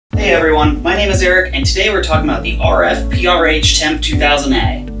Hey everyone, my name is Eric, and today we're talking about the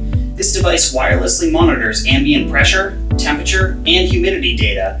RFPRHTemp2000A. This device wirelessly monitors ambient pressure, temperature, and humidity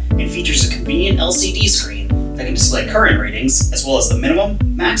data, and features a convenient LCD screen that can display current readings, as well as the minimum,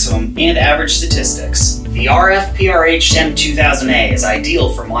 maximum, and average statistics. The RFPRHTemp2000A is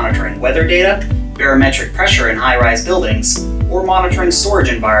ideal for monitoring weather data, barometric pressure in high-rise buildings, or monitoring storage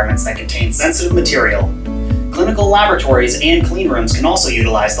environments that contain sensitive material. Clinical laboratories and clean rooms can also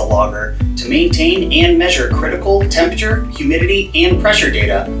utilize the logger to maintain and measure critical temperature, humidity, and pressure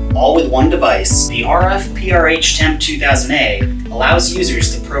data, all with one device. The RFPRHTemp2000A allows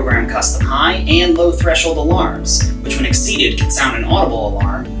users to program custom high and low threshold alarms, which when exceeded can sound an audible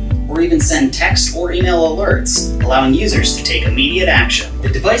alarm, or even send text or email alerts, allowing users to take immediate action. The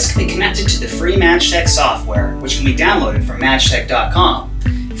device can be connected to the free MadgeTech software, which can be downloaded from MadgeTech.com.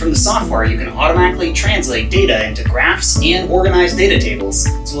 From the software, you can automatically translate data into graphs and organize data tables,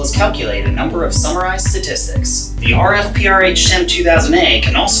 as well as calculate a number of summarized statistics. The RFPRHTemp2000A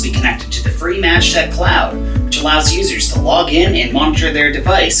can also be connected to the free MadgeTech Cloud, which allows users to log in and monitor their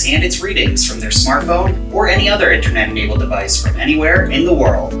device and its readings from their smartphone or any other internet-enabled device from anywhere in the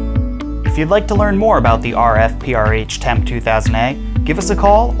world. If you'd like to learn more about the RFPRHTemp2000A, give us a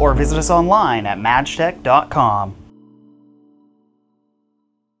call or visit us online at MadgeTech.com.